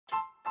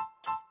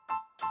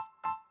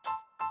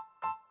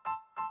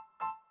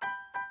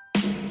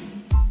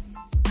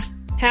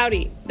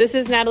Howdy, this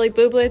is Natalie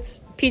Bublitz,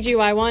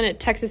 PGY1 at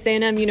Texas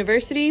A&M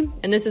University,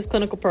 and this is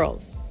Clinical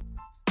Pearls.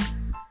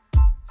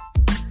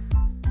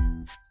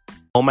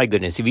 Oh my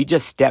goodness, if you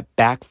just step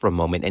back for a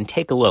moment and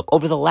take a look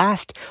over the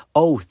last,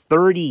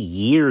 30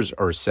 years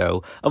or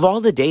so of all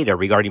the data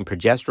regarding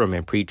progesterone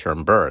and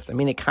preterm birth, I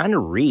mean, it kind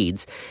of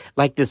reads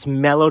like this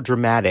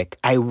melodramatic,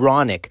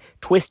 ironic,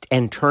 twist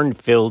and turn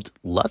filled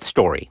love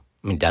story.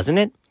 I mean, doesn't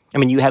it? I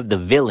mean, you have the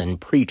villain,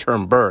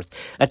 preterm birth,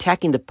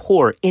 attacking the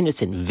poor,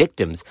 innocent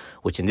victims,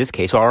 which in this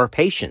case are our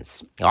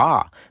patients.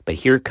 But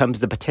here comes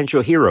the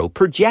potential hero,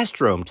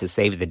 progesterone, to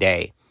save the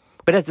day.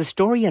 But as the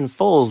story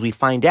unfolds, we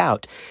find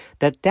out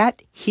that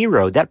that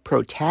hero, that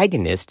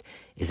protagonist,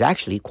 is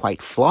actually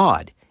quite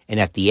flawed. And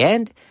at the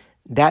end,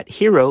 that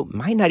hero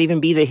might not even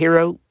be the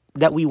hero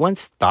that we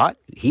once thought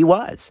he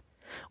was.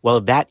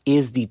 Well, that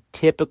is the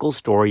typical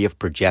story of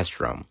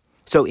progesterone.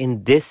 So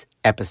in this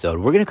episode,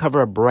 we're going to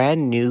cover a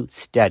brand new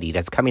study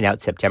that's coming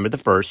out September the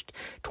 1st,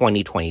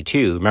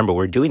 2022. Remember,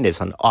 we're doing this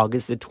on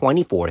August the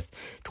 24th,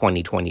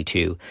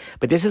 2022.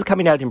 But this is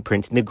coming out in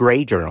print in the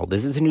Gray Journal.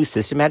 This is a new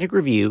systematic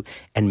review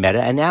and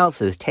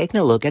meta-analysis taking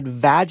a look at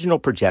vaginal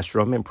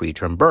progesterone and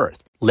preterm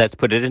birth. Let's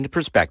put it into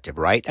perspective,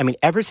 right? I mean,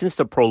 ever since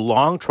the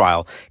Prolong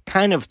trial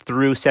kind of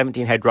threw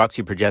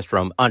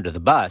 17-hydroxyprogesterone under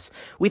the bus,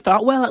 we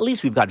thought, well, at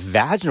least we've got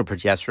vaginal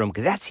progesterone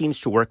because that seems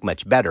to work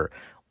much better.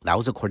 That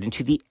was according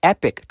to the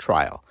EPIC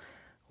trial.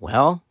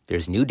 Well,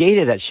 there's new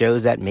data that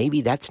shows that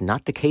maybe that's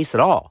not the case at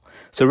all.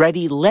 So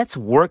ready, let's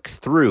work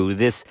through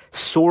this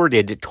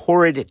sordid,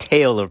 torrid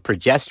tale of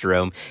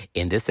progesterone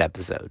in this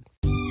episode.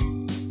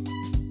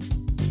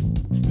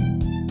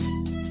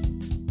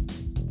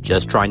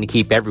 Just trying to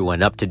keep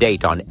everyone up to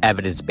date on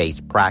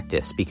evidence-based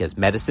practice because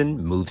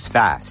medicine moves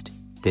fast.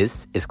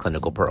 This is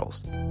Clinical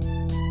Pearls.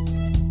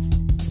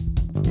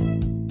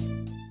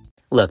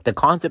 Look, the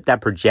concept that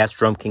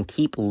progesterone can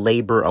keep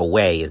labor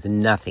away is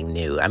nothing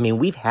new. I mean,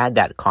 we've had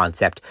that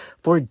concept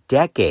for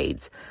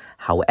decades.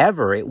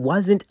 However, it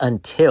wasn't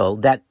until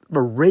that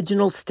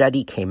original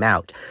study came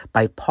out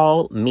by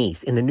Paul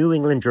Meese in the New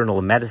England Journal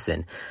of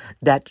Medicine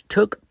that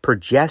took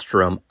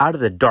progesterone out of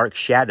the dark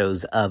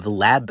shadows of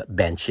lab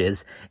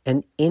benches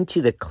and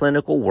into the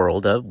clinical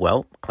world of,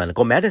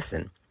 clinical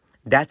medicine.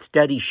 That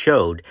study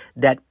showed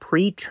that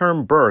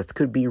preterm birth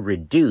could be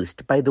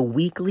reduced by the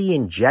weekly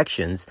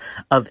injections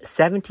of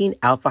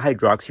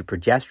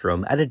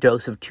 17-alpha-hydroxyprogesterone at a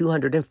dose of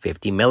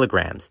 250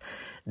 milligrams.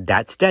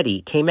 That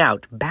study came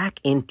out back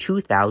in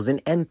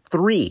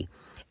 2003.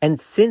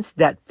 And since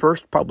that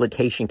first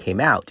publication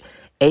came out,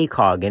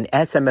 ACOG and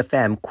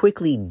SMFM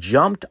quickly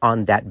jumped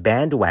on that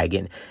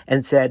bandwagon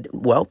and said,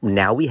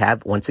 now we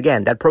have, once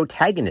again, that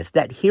protagonist,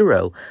 that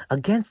hero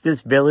against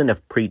this villain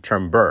of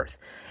preterm birth.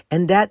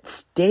 And that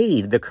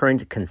stayed the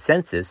current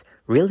consensus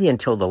really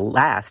until the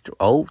last,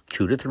 2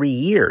 to 3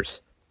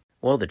 years.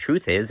 Well, the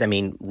truth is,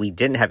 we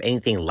didn't have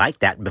anything like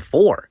that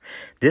before.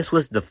 This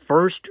was the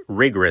first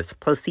rigorous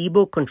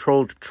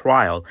placebo-controlled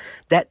trial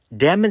that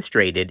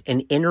demonstrated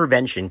an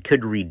intervention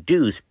could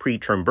reduce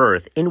preterm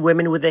birth in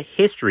women with a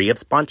history of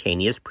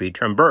spontaneous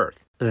preterm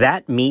birth.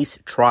 That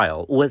Meese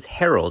trial was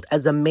heralded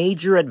as a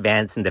major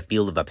advance in the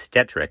field of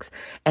obstetrics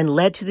and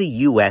led to the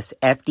U.S.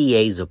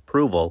 FDA's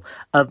approval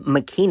of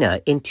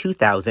Makena in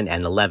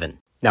 2011.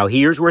 Now,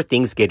 here's where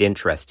things get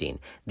interesting.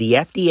 The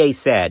FDA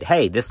said,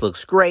 hey, this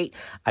looks great.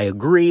 I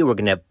agree. We're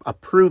going to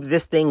approve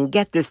this thing,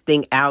 get this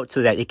thing out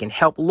so that it can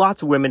help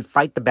lots of women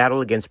fight the battle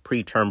against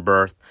preterm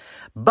birth.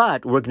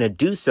 But we're going to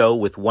do so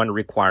with one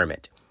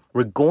requirement.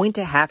 We're going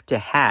to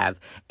have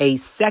a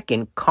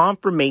second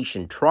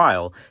confirmation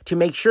trial to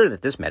make sure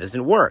that this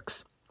medicine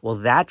works. Well,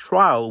 that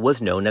trial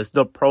was known as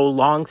the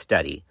Prolong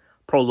study.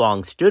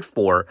 Prolong stood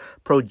for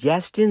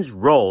Progestins'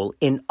 Role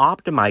in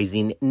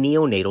Optimizing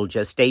Neonatal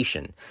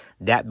Gestation.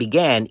 That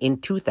began in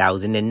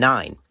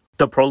 2009.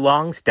 The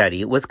Prolong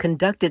study was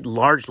conducted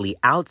largely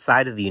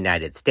outside of the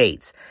United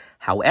States.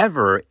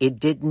 However, it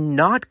did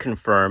not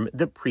confirm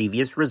the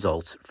previous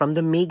results from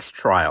the Meese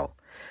trial.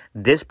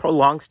 This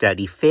prolonged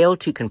study failed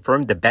to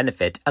confirm the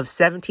benefit of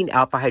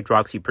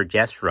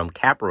 17-alpha-hydroxyprogesterone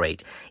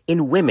caprate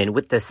in women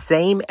with the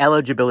same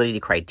eligibility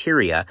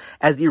criteria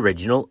as the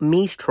original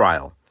Meese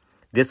trial.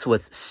 This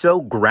was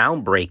so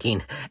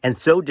groundbreaking and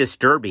so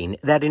disturbing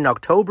that in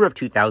October of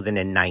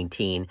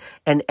 2019,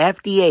 an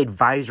FDA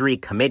advisory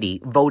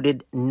committee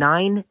voted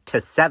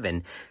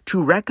 9-7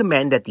 to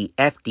recommend that the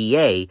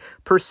FDA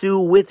pursue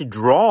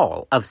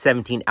withdrawal of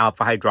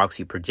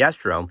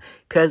 17-alpha-hydroxyprogesterone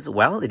because,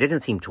 it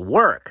didn't seem to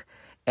work.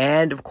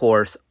 And, of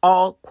course,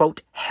 all,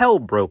 quote, hell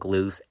broke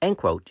loose, end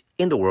quote,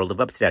 in the world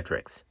of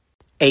obstetrics.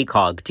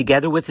 ACOG,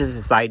 together with the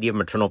Society of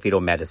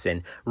Maternal-Fetal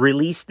Medicine,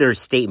 released their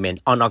statement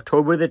on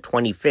October the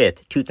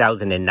 25th,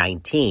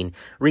 2019,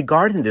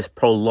 regarding this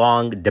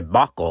prolonged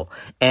debacle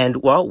and,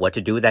 what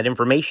to do with that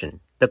information.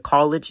 The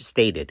college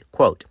stated,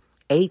 quote,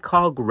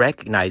 ACOG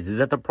recognizes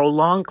that the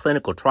prolonged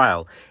clinical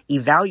trial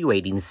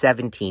evaluating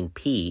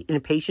 17P in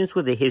patients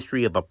with a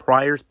history of a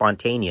prior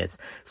spontaneous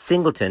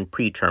singleton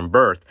preterm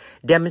birth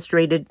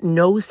demonstrated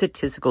no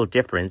statistical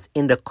difference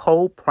in the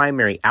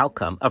co-primary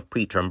outcome of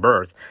preterm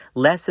birth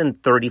less than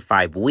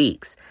 35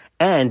 weeks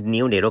and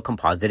neonatal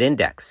composite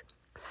index.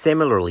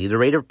 Similarly, the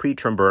rate of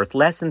preterm birth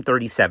less than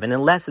 37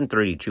 and less than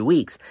 32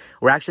 weeks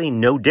were actually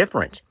no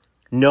different.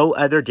 No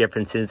other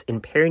differences in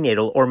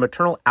perinatal or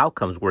maternal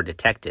outcomes were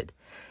detected.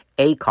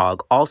 ACOG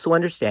also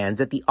understands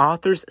that the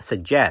authors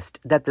suggest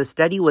that the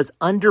study was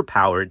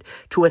underpowered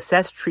to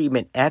assess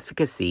treatment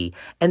efficacy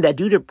and that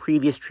due to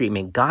previous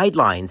treatment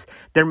guidelines,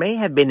 there may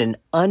have been an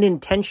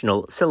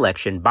unintentional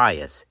selection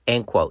bias,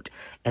 end quote.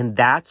 And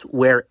that's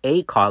where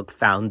ACOG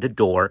found the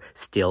door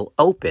still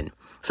open.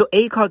 So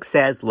ACOG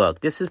says, look,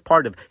 this is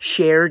part of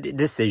shared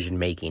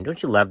decision-making.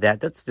 Don't you love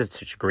that? That's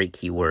such a great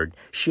keyword,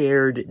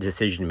 shared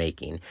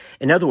decision-making.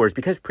 In other words,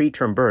 because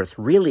preterm birth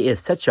really is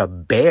such a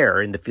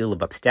bear in the field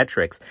of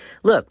obstetrics,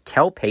 look,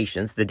 tell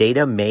patients the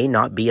data may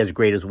not be as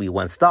great as we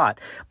once thought,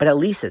 but at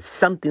least it's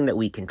something that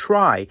we can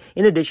try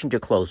in addition to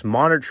close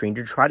monitoring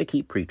to try to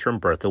keep preterm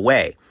birth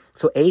away.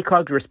 So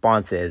ACOG's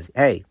response is,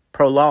 hey,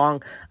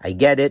 prolong, I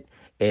get it.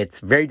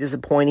 It's very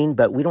disappointing,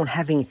 but we don't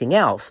have anything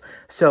else.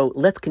 So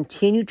let's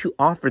continue to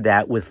offer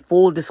that with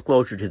full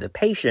disclosure to the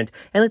patient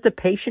and let the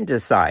patient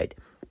decide.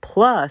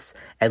 Plus,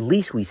 at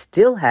least we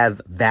still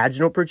have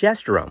vaginal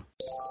progesterone.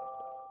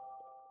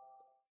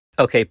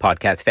 Okay,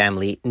 podcast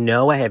family,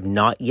 no, I have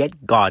not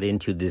yet got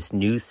into this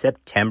new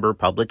September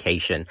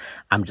publication.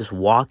 I'm just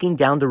walking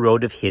down the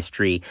road of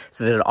history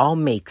so that it all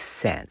makes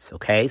sense,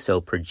 okay?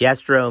 So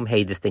progesterone,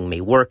 hey, this thing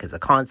may work as a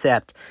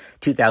concept.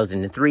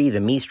 2003, the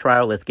Mease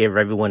trial, let's give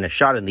everyone a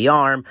shot in the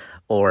arm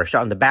or a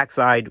shot in the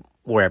backside,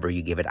 wherever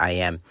you give it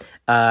IM,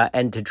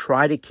 and to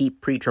try to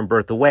keep preterm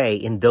birth away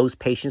in those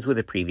patients with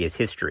a previous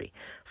history.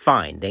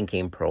 Fine. Then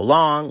came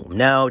prolong.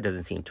 No,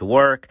 doesn't seem to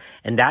work.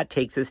 And that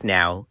takes us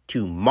now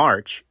to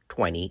March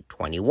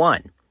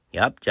 2021.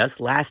 Yep, just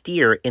last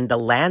year in The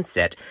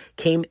Lancet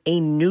came a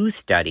new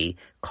study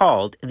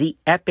called the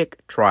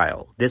EPIC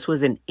trial. This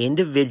was an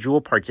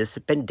individual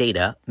participant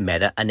data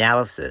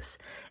meta-analysis.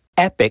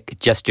 EPIC,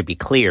 just to be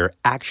clear,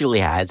 actually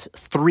has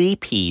 3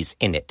 P's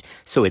in it.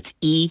 So it's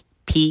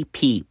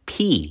EPPPIC.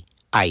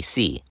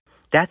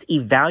 That's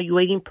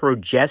evaluating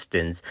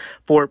progestins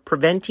for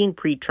preventing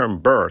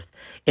preterm birth,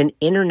 an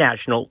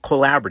international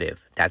collaborative.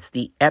 That's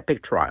the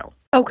EPIC trial.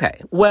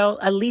 Okay, well,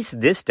 at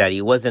least this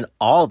study wasn't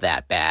all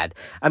that bad.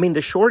 I mean,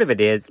 the short of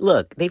it is,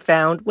 look, they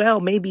found,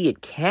 well, maybe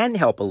it can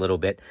help a little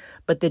bit,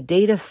 but the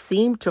data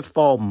seemed to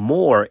fall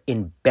more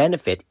in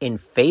benefit in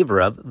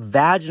favor of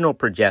vaginal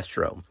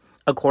progesterone.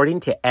 According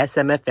to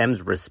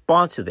SMFM's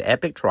response to the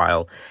EPIC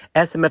trial,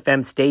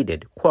 SMFM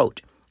stated,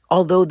 quote,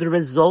 although the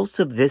results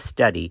of this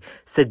study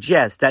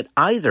suggest that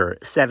either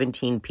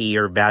 17P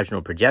or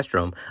vaginal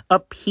progesterone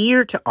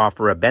appear to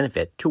offer a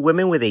benefit to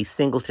women with a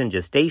singleton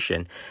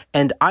gestation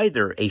and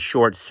either a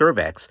short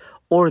cervix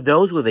or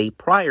those with a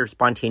prior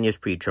spontaneous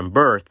preterm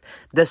birth,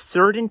 the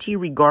certainty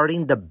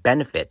regarding the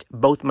benefit,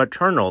 both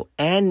maternal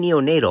and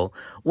neonatal,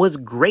 was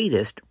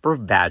greatest for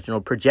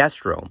vaginal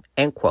progesterone,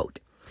 end quote.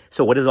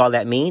 So what does all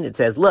that mean? It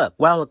says, look,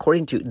 well,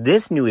 according to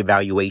this new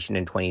evaluation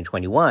in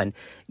 2021,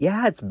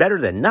 yeah, it's better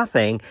than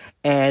nothing.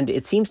 And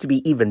it seems to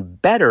be even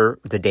better,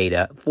 the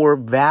data, for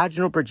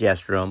vaginal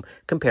progesterone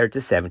compared to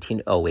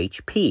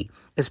 17-OHP,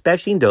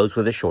 especially in those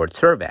with a short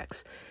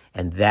cervix.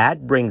 And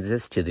that brings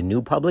us to the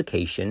new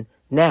publication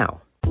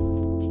now.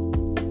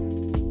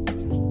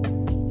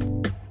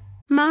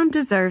 Mom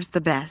deserves the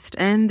best,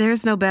 and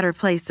there's no better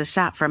place to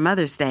shop for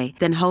Mother's Day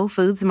than Whole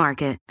Foods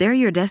Market. They're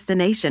your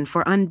destination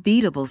for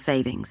unbeatable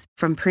savings,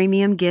 from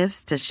premium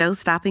gifts to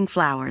show-stopping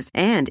flowers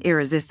and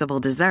irresistible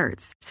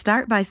desserts.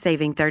 Start by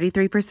saving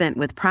 33%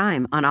 with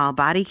Prime on all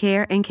body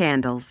care and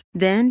candles.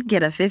 Then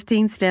get a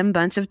 15-stem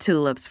bunch of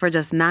tulips for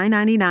just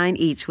 $9.99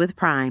 each with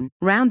Prime.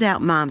 Round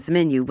out Mom's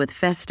menu with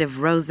festive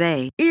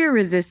rosé,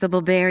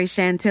 irresistible berry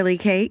chantilly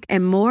cake,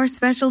 and more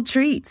special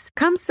treats.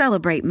 Come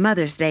celebrate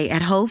Mother's Day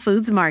at Whole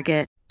Foods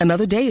Market.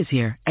 Another day is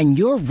here, and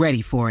you're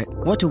ready for it.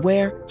 What to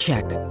wear?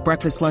 Check.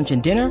 Breakfast, lunch,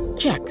 and dinner?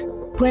 Check.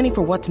 Planning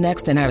for what's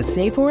next and how to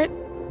save for it?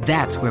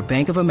 That's where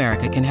Bank of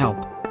America can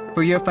help.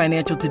 For your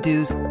financial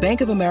to-dos,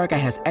 Bank of America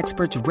has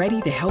experts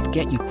ready to help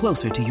get you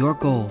closer to your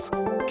goals.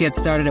 Get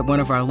started at one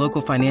of our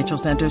local financial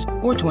centers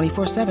or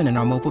 24/7 in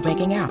our mobile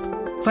banking app.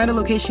 Find a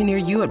location near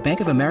you at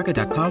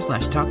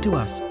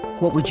bankofamerica.com/talktous.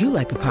 What would you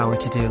like the power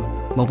to do?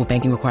 Mobile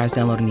banking requires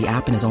downloading the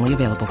app and is only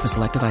available for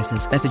select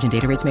devices. Message and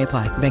data rates may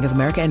apply. Bank of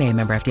America NA,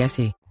 member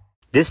FDIC.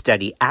 This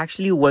study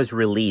actually was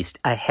released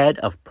ahead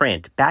of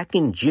print back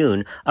in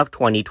June of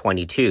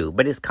 2022,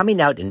 but is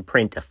coming out in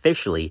print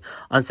officially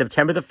on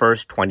September the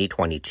 1st,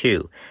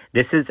 2022.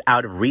 This is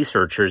out of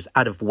researchers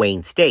out of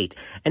Wayne State,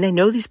 and I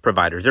know these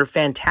providers are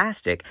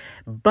fantastic,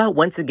 but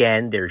once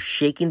again, they're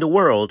shaking the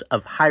world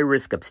of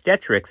high-risk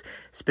obstetrics,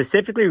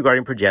 specifically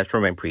regarding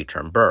progesterone and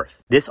preterm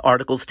birth. This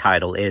article's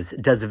title is,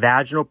 Does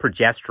Vaginal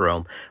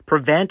Progesterone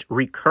Prevent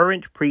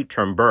Recurrent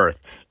Preterm Birth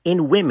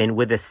in Women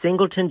with a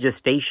Singleton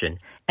Gestation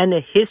and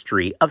a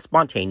History of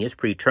Spontaneous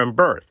Preterm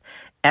Birth?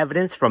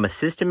 Evidence from a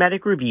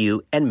Systematic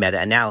Review and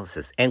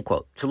Meta-Analysis, end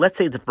quote. So let's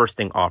say the first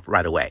thing off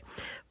right away.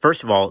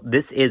 First of all,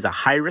 this is a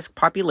high-risk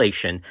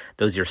population.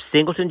 Those are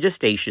singleton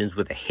gestations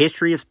with a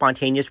history of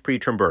spontaneous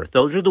preterm birth.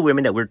 Those are the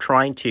women that we're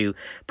trying to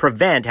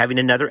prevent having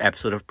another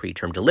episode of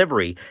preterm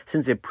delivery,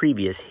 since a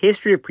previous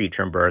history of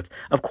preterm birth,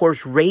 of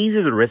course,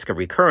 raises the risk of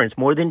recurrence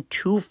more than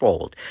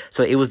twofold.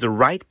 So it was the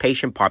right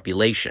patient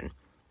population.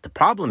 The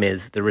problem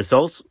is the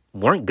results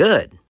weren't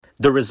good.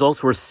 The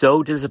results were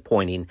so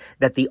disappointing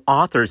that the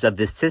authors of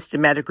this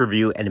systematic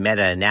review and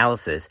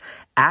meta-analysis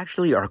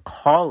actually are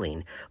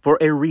calling for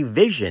a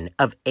revision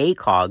of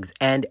ACOG's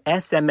and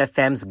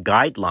SMFM's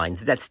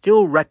guidelines that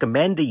still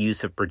recommend the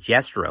use of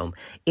progesterone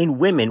in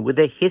women with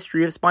a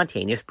history of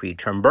spontaneous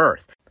preterm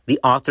birth. The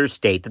authors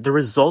state that the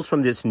results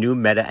from this new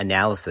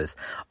meta-analysis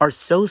are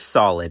so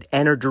solid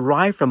and are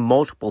derived from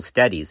multiple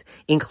studies,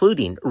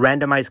 including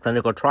randomized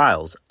clinical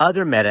trials,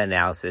 other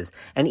meta-analysis,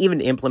 and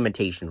even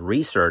implementation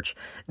research,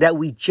 that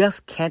we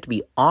just can't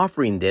be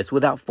offering this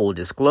without full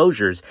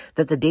disclosures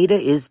that the data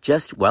is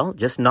just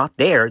not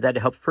there that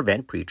helps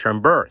prevent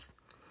preterm birth.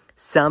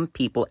 Some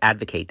people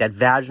advocate that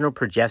vaginal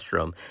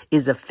progesterone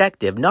is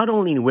effective not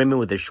only in women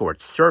with a short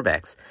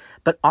cervix,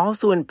 but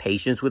also in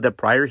patients with a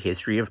prior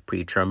history of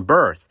preterm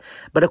birth.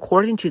 But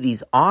according to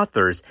these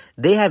authors,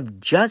 they have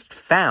just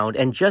found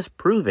and just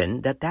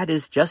proven that that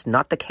is just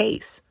not the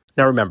case.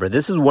 Now remember,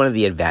 this is one of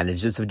the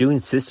advantages of doing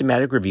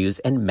systematic reviews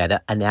and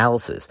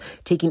meta-analysis,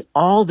 taking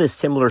all the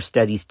similar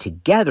studies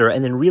together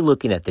and then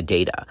relooking at the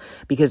data.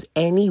 Because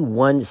any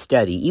one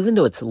study, even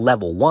though it's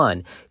level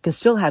 1, can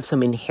still have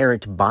some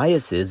inherent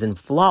biases and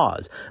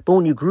flaws. But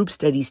when you group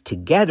studies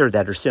together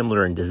that are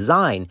similar in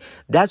design,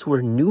 that's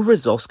where new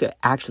results could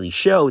actually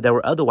show that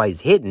were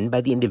otherwise hidden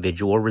by the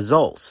individual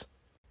results.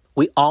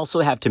 We also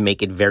have to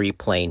make it very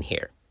plain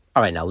here.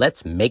 All right, now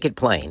let's make it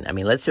plain.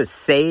 Let's just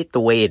say it the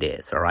way it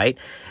is, all right?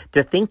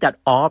 To think that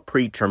all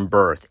preterm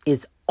birth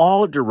is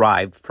all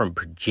derived from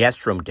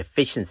progesterone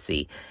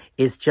deficiency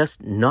is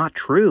just not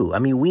true.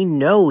 We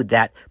know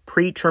that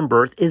preterm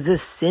birth is a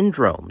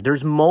syndrome.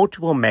 There's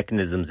multiple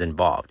mechanisms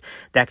involved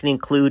that can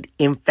include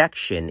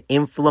infection,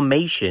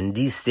 inflammation,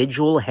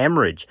 decidual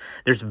hemorrhage.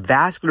 There's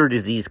vascular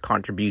disease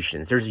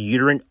contributions. There's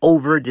uterine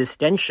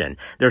overdistension.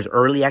 There's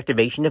early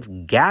activation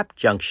of gap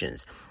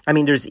junctions.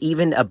 There's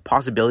even a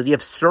possibility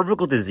of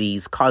cervical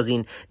disease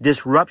causing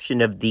disruption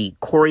of the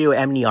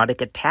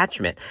chorioamniotic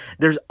attachment.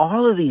 There's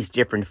all of these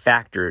different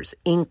factors,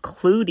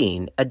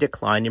 including a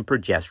decline in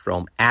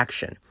progesterone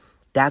action.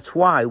 That's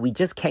why we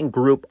just can't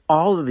group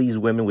all of these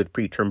women with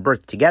preterm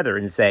birth together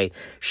and say,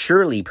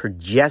 surely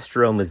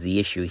progesterone is the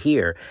issue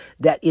here.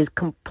 That is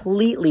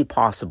completely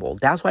possible.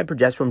 That's why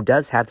progesterone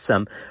does have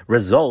some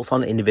results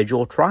on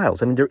individual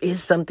trials. There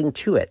is something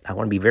to it. I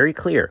want to be very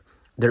clear.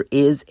 There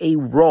is a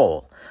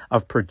role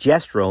of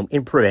progesterone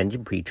in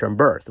preventing preterm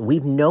birth.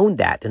 We've known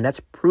that, and that's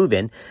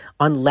proven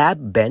on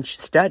lab bench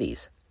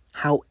studies.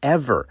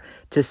 However,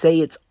 to say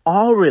it's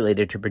all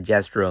related to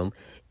progesterone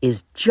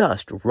is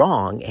just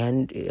wrong,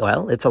 and,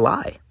 it's a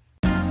lie.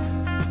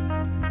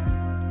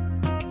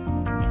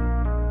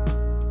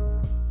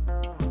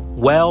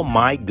 Well,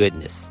 my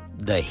goodness,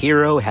 the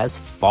hero has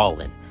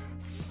fallen.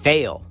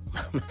 Fail.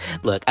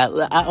 Look, I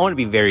want to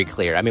be very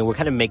clear. We're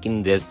kind of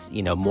making this,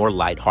 more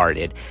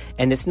lighthearted,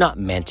 and it's not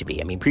meant to be.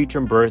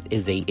 Preterm birth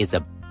is a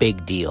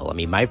big deal.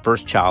 My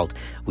first child,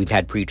 we've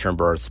had preterm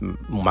birth.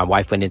 My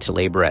wife went into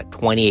labor at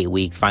 28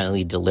 weeks,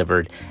 finally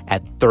delivered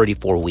at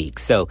 34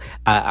 weeks. So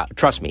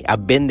trust me,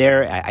 I've been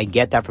there. I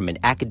get that from an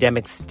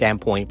academic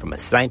standpoint, from a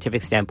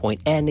scientific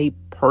standpoint, and a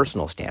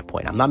personal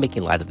standpoint. I'm not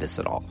making light of this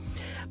at all.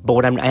 But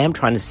what I am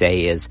trying to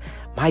say is,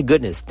 my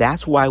goodness,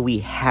 that's why we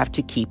have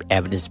to keep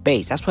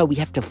evidence-based. That's why we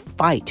have to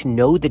fight to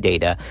know the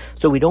data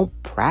so we don't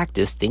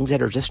practice things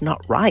that are just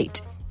not right.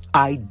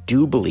 I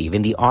do believe,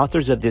 and the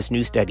authors of this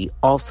new study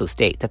also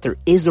state, that there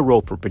is a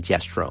role for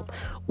progesterone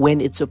when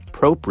it's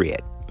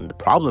appropriate. And the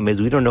problem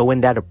is we don't know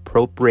when that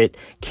appropriate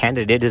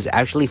candidate is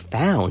actually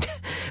found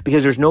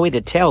because there's no way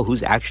to tell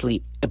who's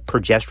actually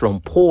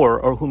progesterone poor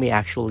or who may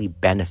actually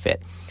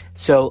benefit.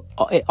 So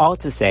all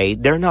to say,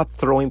 they're not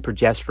throwing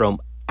progesterone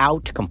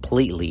out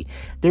completely.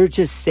 They're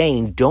just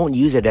saying don't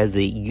use it as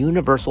a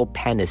universal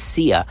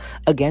panacea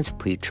against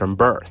preterm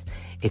birth.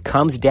 It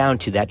comes down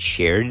to that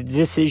shared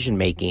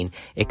decision-making.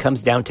 It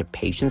comes down to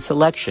patient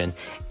selection.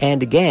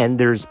 And again,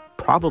 there's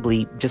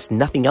probably just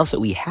nothing else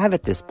that we have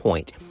at this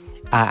point.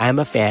 I'm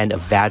a fan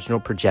of vaginal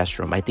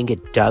progesterone. I think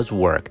it does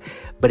work,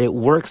 but it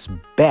works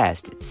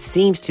best, it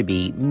seems to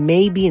be,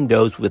 maybe in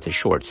those with a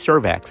short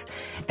cervix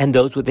and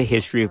those with a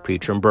history of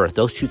preterm birth,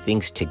 those two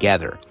things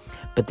together.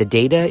 But the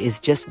data is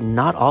just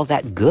not all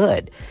that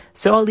good.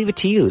 So I'll leave it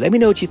to you. Let me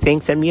know what you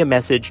think. Send me a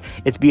message.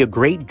 It'd be a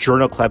great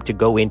journal club to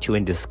go into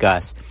and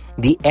discuss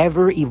the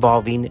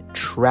ever-evolving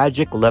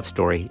tragic love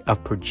story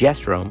of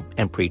progesterone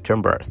and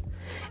preterm birth.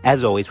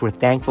 As always, we're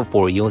thankful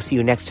for you. We'll see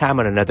you next time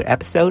on another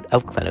episode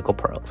of Clinical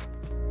Pearls.